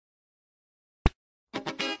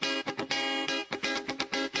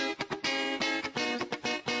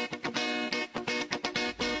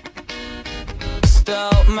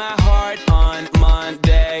stole my heart on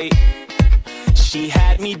Monday. She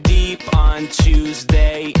had me deep on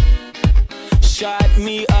Tuesday. Shut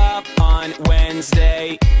me up on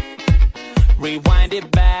Wednesday. Rewind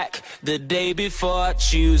it back the day before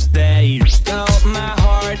Tuesday. Stole my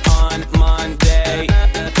heart on Monday.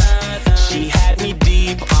 She had me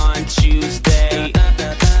deep on Tuesday.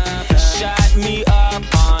 Shut me up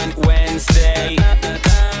on Wednesday.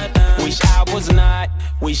 Wish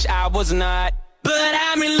I was not. But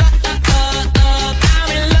I'm in love, I'm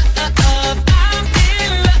in love, I'm in love, I'm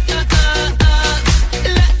in love,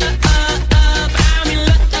 I'm in love, I'm in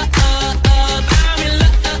love, I'm in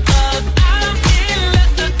love.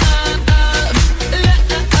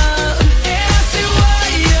 And I say, what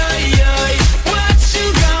you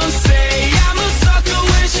gon' say? I'm a sucker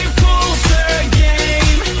when she pulls her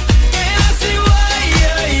game. And I say, what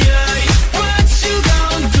you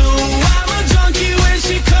gon' do? I'm a junkie when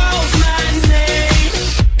she calls my name.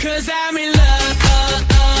 'Cause I'm in love,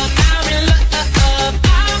 I'm in love,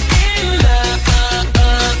 I'm in love,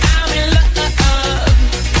 I'm in love.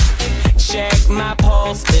 Check my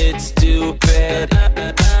pulse, it's stupid.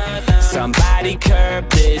 Somebody curb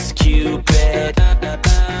this Cupid.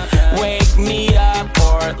 Wake me up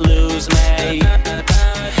or lose me.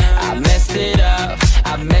 I messed it up,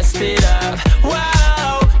 I messed it up.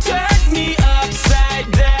 Wow, turn me upside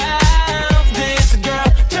down. This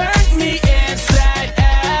girl turned me inside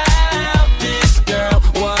out. This girl,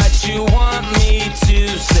 what you want me to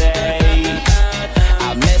say?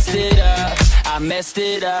 I messed it up, I messed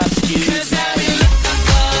it up. Excuse me. 'Cause I'm in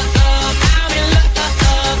love.